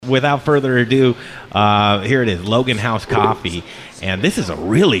without further ado, here it is, Logan House Coffee. And this is a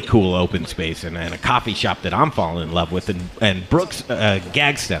really cool open space and a coffee shop that I'm falling in love with. And Brooks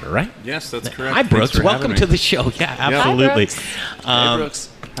Gagstetter, right? Yes, that's correct. Hi, Brooks. Welcome to the show. Yeah, absolutely. Hi, Brooks.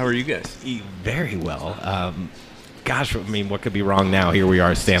 How are you guys? Very well. Gosh, I mean, what could be wrong now? Here we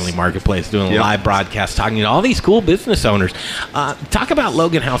are at Stanley Marketplace doing a live broadcast, talking to all these cool business owners. Talk about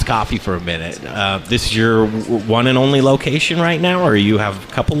Logan House Coffee for a minute. This is your one and only location right now, or you have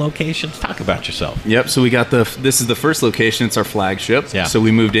a couple locations? Talk about yourself. Yep, so we got this is the first location. It's our flagship. Yeah. So we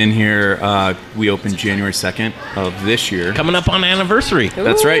moved in here. We opened January 2nd of this year. Coming up on anniversary.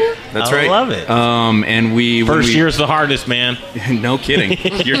 That's right. That's right. I love it. And First year's the hardest, man. No kidding.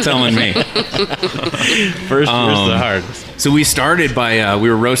 You're telling me. First year's the hardest. So we started by we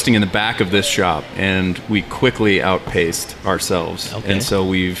were roasting in the back of this shop, and we quickly outpaced ourselves. Okay. And so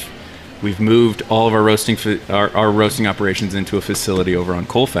we've moved all of our roasting our roasting operations into a facility over on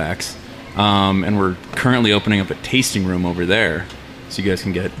Colfax, and we're currently opening up a tasting room over there, so you guys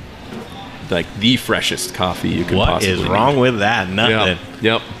can get like the freshest coffee you can possibly What is wrong with that? Nothing.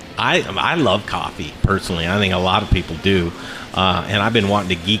 Yep. I love coffee personally. I think a lot of people do, and I've been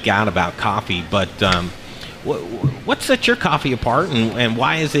wanting to geek out about coffee, but. What sets your coffee apart, and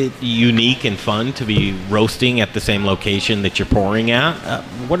why is it unique and fun to be roasting at the same location that you're pouring at?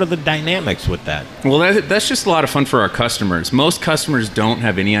 What are the dynamics with that? Well, that's just a lot of fun for our customers. Most customers don't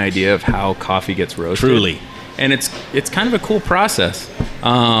have any idea of how coffee gets roasted. Truly. And it's kind of a cool process.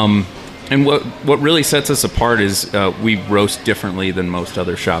 And what really sets us apart is we roast differently than most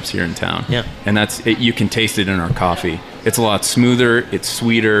other shops here in town. Yeah. And you can taste it in our coffee. It's a lot smoother. It's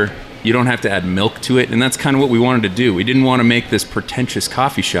sweeter. You don't have to add milk to it, and that's kind of what we wanted to do. We didn't want to make this pretentious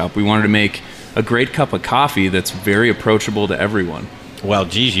coffee shop. We wanted to make a great cup of coffee that's very approachable to everyone. Well,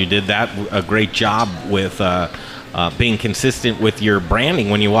 geez, you did a great job with being consistent with your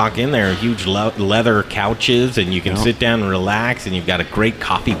branding. When you walk in there, huge leather couches, and you can sit down and relax, and you've got a great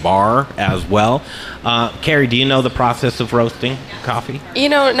coffee bar as well. Carrie, do you know the process of roasting coffee?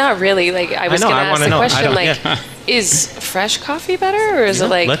 Not really. Like I was going to ask the question, is fresh coffee better, or is it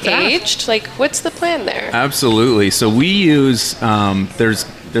like aged? Like, what's the plan there? Absolutely. So we use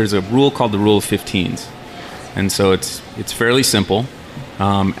there's a rule called the rule of 15s, and so it's fairly simple.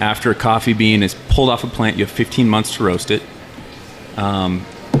 After a coffee bean is pulled off a plant, you have 15 months to roast it.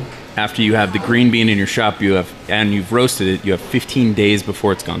 After you have the green bean in your shop, you've roasted it, you have 15 days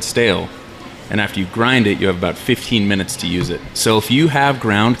before it's gone stale. And after you grind it, you have about 15 minutes to use it. So if you have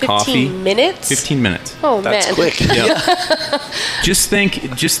ground 15 coffee... 15 minutes? 15 minutes. Oh, That's man. quick. Yep. Just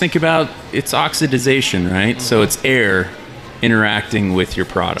think about its oxidization, right? Mm-hmm. So it's air interacting with your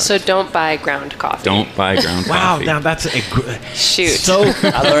product. So don't buy ground coffee. Don't buy ground coffee. Wow, now that's Shoot. So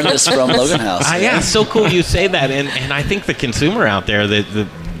I learned this from Logan House. Yeah, so cool you say that, and I think the consumer out there,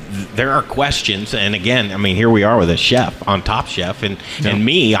 there are questions, and again, I mean, here we are with a chef on Top Chef, and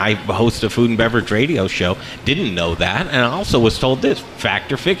me, I host a food and beverage radio show, didn't know that, and I also was told this,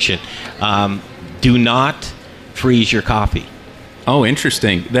 fact or fiction, do not freeze your coffee. Oh,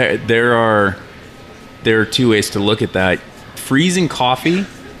 interesting. There are two ways to look at that. Freezing coffee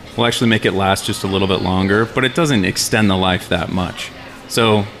will actually make it last just a little bit longer, but it doesn't extend the life that much.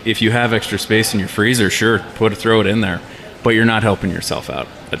 So if you have extra space in your freezer, sure, throw it in there, but you're not helping yourself out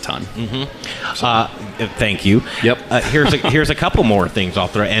a ton. Mm-hmm. So. Thank you. Yep. Here's a couple more things I'll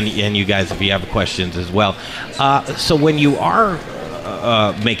throw, and you guys, if you have questions as well. So when you are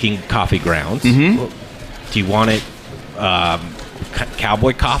making coffee grounds, do you want it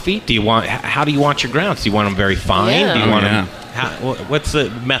cowboy coffee? How do you want your grounds? Do you want them very fine? Yeah. Do you want them? What's the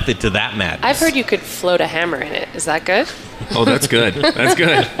method to that madness? I've heard you could float a hammer in it. Is that good? Oh, that's good. That's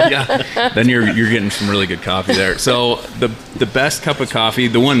good. Yeah. Then you're getting some really good coffee there. So the best cup of coffee,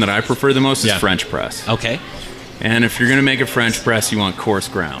 the one that I prefer the most, is French press. Okay. And if you're going to make a French press, you want coarse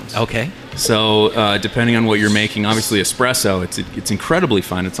grounds. Okay. So depending on what you're making, obviously espresso, it's incredibly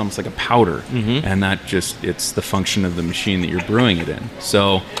fine. It's almost like a powder, and it's the function of the machine that you're brewing it in.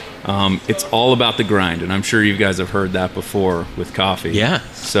 So it's all about the grind, and I'm sure you guys have heard that before with coffee. Yeah.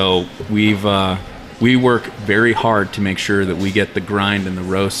 So we work very hard to make sure that we get the grind and the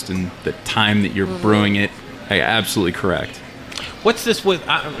roast and the time that you're brewing it absolutely correct. What's this with?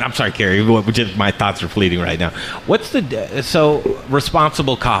 I'm sorry, Carrie. My thoughts are fleeting right now. What's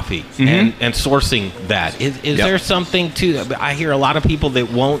responsible coffee and sourcing that? Is there something to? I hear a lot of people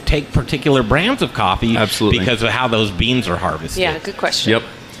that won't take particular brands of coffee because of how those beans are harvested. Yeah, good question. Yep.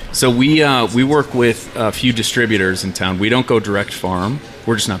 So we work with a few distributors in town. We don't go direct farm.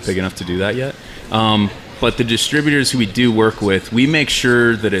 We're just not big enough to do that yet. But the distributors who we do work with, we make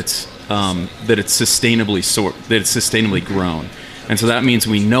sure that it's sustainably grown. And so that means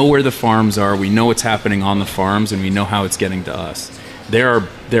we know where the farms are, we know what's happening on the farms, and we know how it's getting to us. There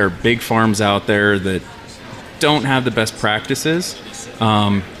are big farms out there that don't have the best practices.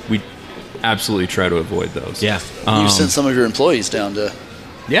 We absolutely try to avoid those. Yeah. You've sent some of your employees down to...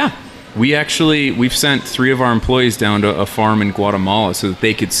 Yeah. We've sent 3 of our employees down to a farm in Guatemala so that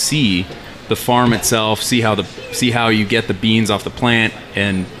they could see the farm itself, see how you get the beans off the plant,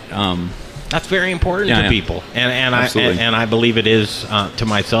 and that's very important to people, and I believe it is to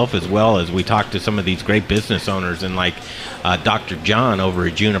myself as well, as we talk to some of these great business owners, and like Dr. John over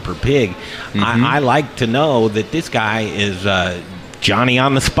at Juniper Pig. Mm-hmm. I like to know that this guy is Johnny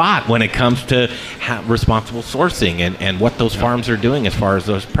on the spot when it comes to responsible sourcing and what those farms are doing as far as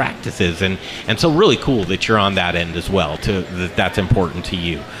those practices, and so really cool that you're on that end as well. That's important to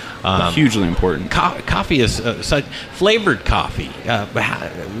you. Hugely important. Coffee is such flavored coffee.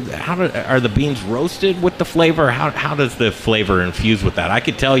 Are the beans roasted with the flavor? How does the flavor infuse with that? I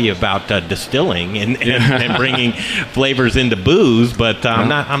could tell you about distilling and bringing flavors into booze, but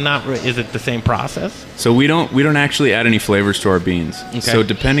I'm not. Is it the same process? So we don't actually add any flavors to our beans. Okay. So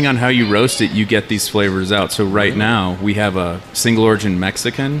depending on how you roast it, you get these flavors out. So right now we have a single origin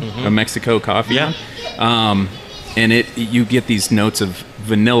Mexican, a Mexico coffee. Yeah. And you get these notes of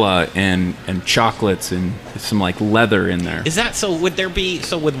vanilla and chocolates and some like leather in there. Is that so? Would there be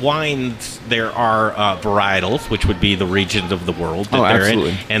with wines? There are varietals, which would be the regions of the world that they're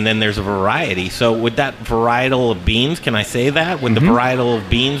absolutely. in, and then there's a variety. So would that varietal of beans? Can I say that? Would the varietal of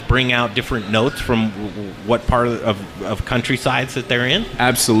beans bring out different notes from what part of countrysides that they're in?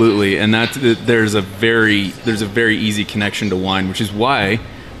 Absolutely, and there's a very easy connection to wine, which is why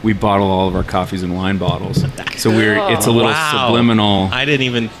we bottle all of our coffees in wine bottles. So it's a little subliminal. I didn't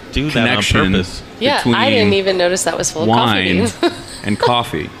even do that on purpose. Yeah, I didn't even notice that was full of wine coffee beans. and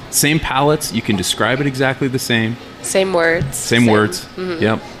coffee. Same palettes. You can describe it exactly the same. Same words. Same words. Mm-hmm.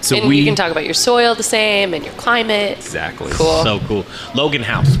 Yep. So and you can talk about your soil the same and your climate. Exactly. Cool. So cool. Logan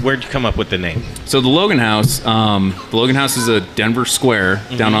House. Where'd you come up with the name? So the Logan House is a Denver square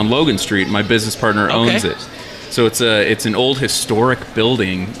down on Logan Street. My business partner owns it. So it's an old historic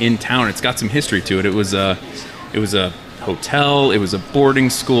building in town. It's got some history to it. It was a hotel. It was a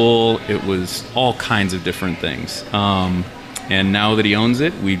boarding school. It was all kinds of different things. And now that he owns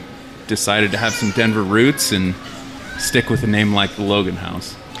it, we decided to have some Denver roots and stick with a name like the Logan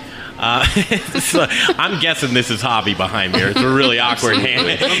House. So I'm guessing this is hobby behind me. It's a really awkward hand.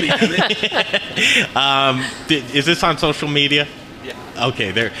 Is this on social media?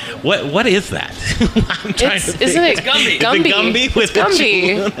 Okay, there. What is that? I'm trying to think. Isn't it Gumby? Is it Gumby with a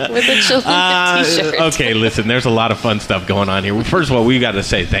Choluna t-shirt? Okay, listen, there's a lot of fun stuff going on here. First of all, we've got to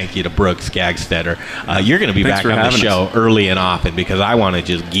say thank you to Brooks Gagstetter. You're going to be back on the show early and often because I want to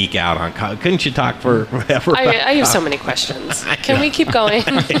just geek out on couldn't you talk forever? I have so many questions. Can we keep going?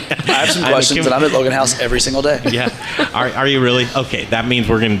 I have some questions, and I'm at Logan House every single day. Yeah. Are you really? Okay, that means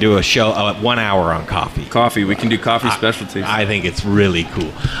we're going to do a show 1 hour on coffee. Coffee. We can do coffee specialties. I think it's really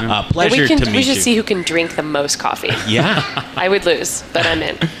cool. Pleasure to meet you. We should see who can drink the most coffee. Yeah. I would lose, but I'm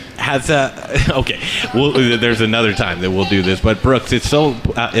in. Okay. There's another time that we'll do this, but Brooks, it's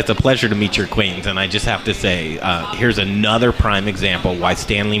a pleasure to meet your acquaintance, and I just have to say, here's another prime example why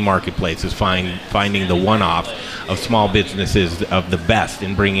Stanley Marketplace is finding the one-off of small businesses of the best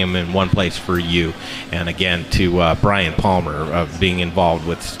and bringing them in one place for you. And again, to Brian Palmer of being involved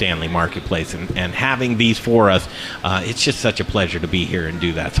with Stanley Marketplace and having these for us, it's just such a pleasure to be here and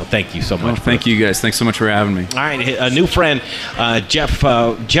do that. So thank you so much. Thank you guys. Thanks so much for having me. All right, a new friend, Jeff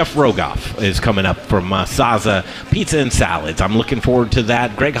Rogoff is coming up from Saza Pizza and Salads. I'm looking forward to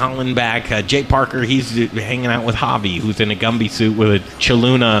that. Greg Hollenbach, Jay Parker, he's hanging out with Javi, who's in a Gumby suit with a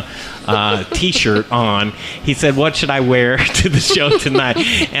Choluna t-shirt on. He said, what should I wear to the show tonight?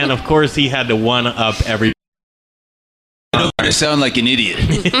 And of course, he had to one-up every. I sound like an idiot.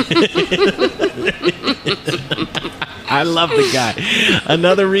 I love the guy.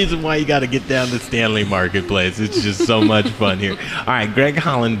 Another reason why you got to get down to Stanley Marketplace. It's just so much fun here. All right, Greg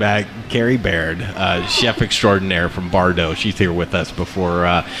Hollenbach, Carrie Baird, chef extraordinaire from Bardo. She's here with us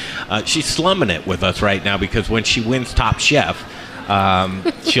before. She's slumming it with us right now because when she wins Top Chef,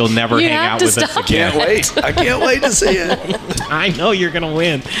 she'll never hang out with us again. I can't wait to see it. I know you're going to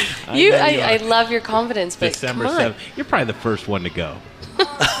win. I love your confidence, but December come on. 7th. You're probably the first one to go.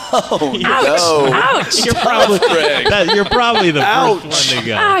 Oh, no. Ouch. You're probably the first one to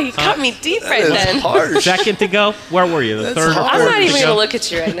go. Ah, you cut me deep right then. Harsh. Second to go? Where were you? The third? I'm not even going to look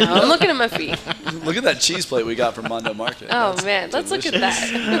at you right now. I'm looking at my feet. Look at that cheese plate we got from Mondo Market. Oh, man. Let's look at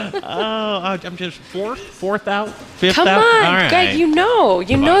that. I'm just fourth out, fifth Come out? on, All right. Greg, you know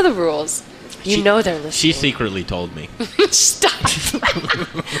the rules. You know they're listening. She secretly told me. Stop.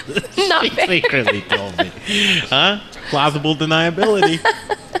 She secretly told me. Huh? Plausible deniability.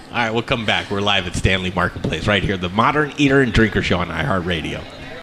 All right, we'll come back. We're live at Stanley Marketplace right here, the Modern Eater and Drinker Show on iHeartRadio.